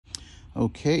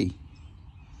Okay,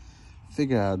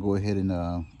 figure I'll go ahead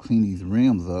and clean these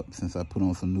rims up since I put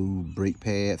on some new brake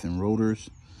pads and rotors,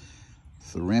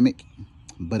 ceramic.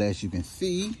 But as you can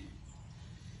see,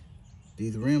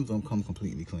 these rims don't come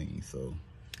completely clean. So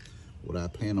what I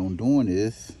plan on doing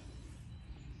is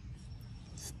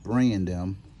spraying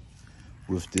them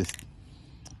with this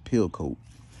peel coat.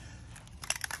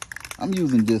 I'm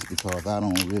using this because I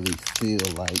don't really feel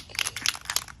like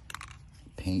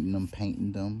painting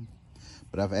them.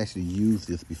 But I've actually used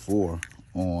this before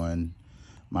on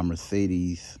my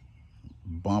Mercedes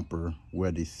bumper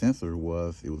where the sensor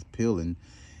was, it was peeling,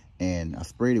 and I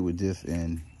sprayed it with this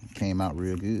and it came out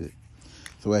real good.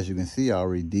 So as you can see, I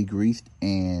already degreased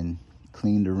and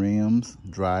cleaned the rims,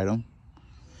 dried them.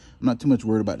 I'm not too much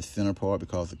worried about the center part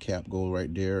because the cap goes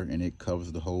right there and it covers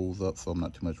the holes up, so I'm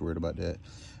not too much worried about that.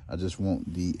 I just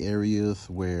want the areas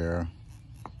where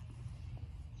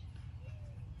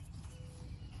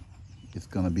it's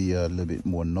gonna be a little bit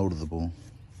more noticeable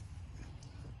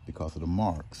because of the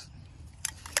marks.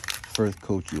 First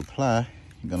coat you apply,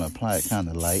 you're gonna apply it kind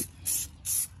of light.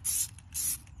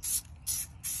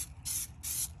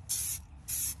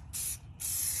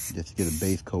 Just to get a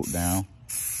base coat down.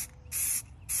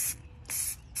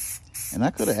 And I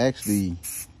could have actually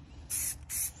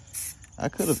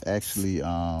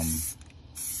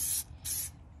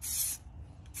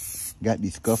got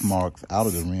these scuff marks out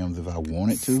of the rims if I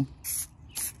wanted to,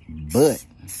 but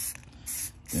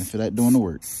didn't feel like doing the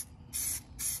work.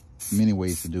 Many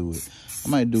ways to do it. I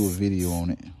might do a video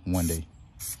on it one day.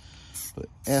 But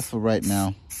as for right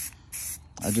now,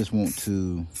 I just want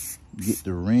to get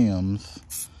the rims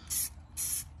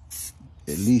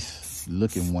at least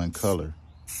looking one color.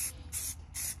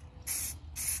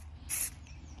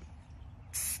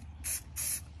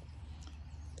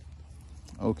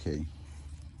 Okay,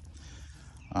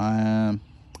 I'm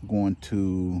going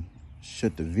to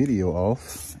shut the video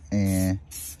off and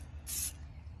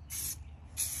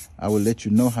I will let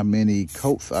you know how many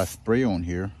coats I spray on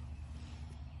here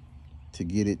to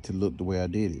get it to look the way I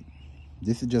did it.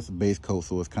 This is just a base coat,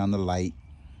 so it's kind of light,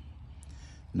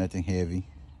 nothing heavy,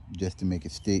 just to make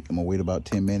it stick. I'm gonna wait about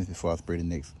 10 minutes before I spray the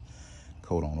next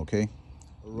coat on, okay?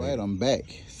 All right, I'm back.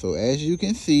 So as you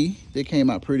can see, they came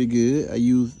out pretty good.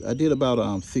 I did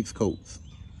about 6 coats.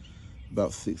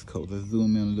 About 6 coats. Let's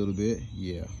zoom in a little bit.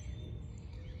 Yeah.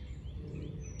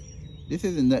 This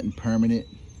isn't nothing permanent.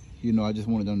 You know, I just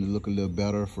wanted them to look a little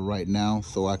better for right now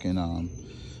so I can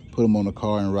put them on the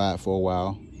car and ride for a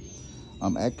while.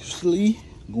 I'm actually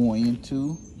going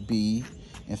to be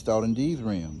installing these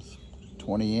rims.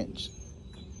 20-inch.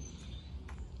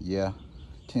 Yeah,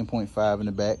 10.5 in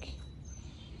the back.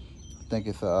 I think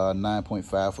it's a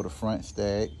 9.5 for the front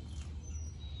stag.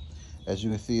 As you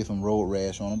can see, some road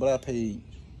rash on them, but I paid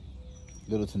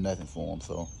little to nothing for them,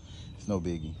 so it's no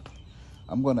biggie.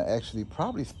 I'm gonna actually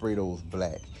probably spray those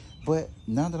black, but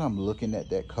now that I'm looking at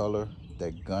that color,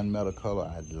 that gunmetal color,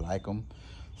 I like them.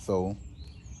 So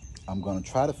I'm gonna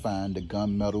try to find the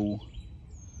gunmetal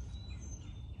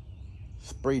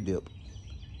spray dip,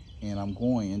 and I'm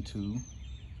going to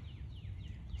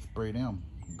spray them,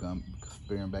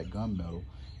 spraying back gunmetal,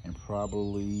 and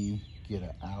probably get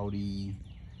an Audi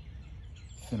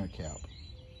center cap.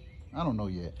 I don't know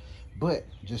yet, but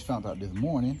just found out this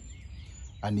morning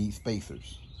I need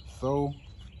spacers. So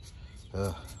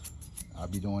I'll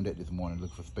be doing that this morning,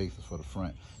 look for spacers for the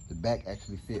front. The back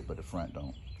actually fit, but the front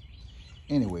don't.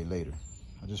 Anyway, later.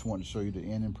 I just wanted to show you the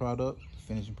ending product, the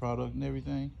finishing product and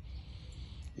everything.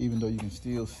 Even though you can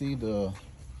still see the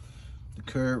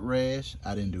curb rash.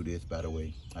 I didn't do this, by the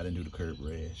way. I didn't do the curb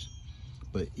rash.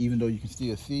 But even though you can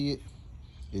still see it,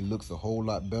 it looks a whole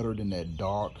lot better than that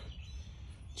dark,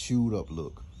 chewed up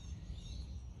look.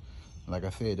 Like I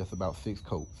said, that's about 6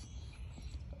 coats.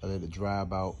 I let it dry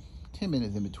about 10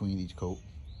 minutes in between each coat.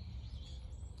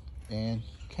 And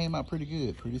came out pretty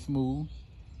good, pretty smooth.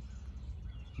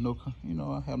 No, you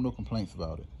know, I have no complaints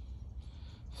about it.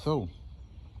 So,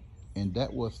 and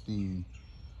that was the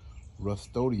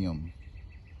Rust-Oleum.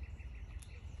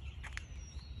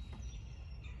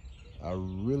 I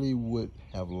really would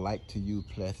have liked to use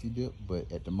Plasti Dip,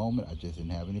 but at the moment I just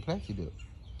didn't have any Plasti Dip.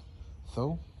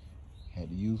 So, had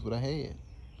to use what I had.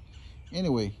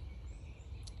 Anyway,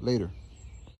 later.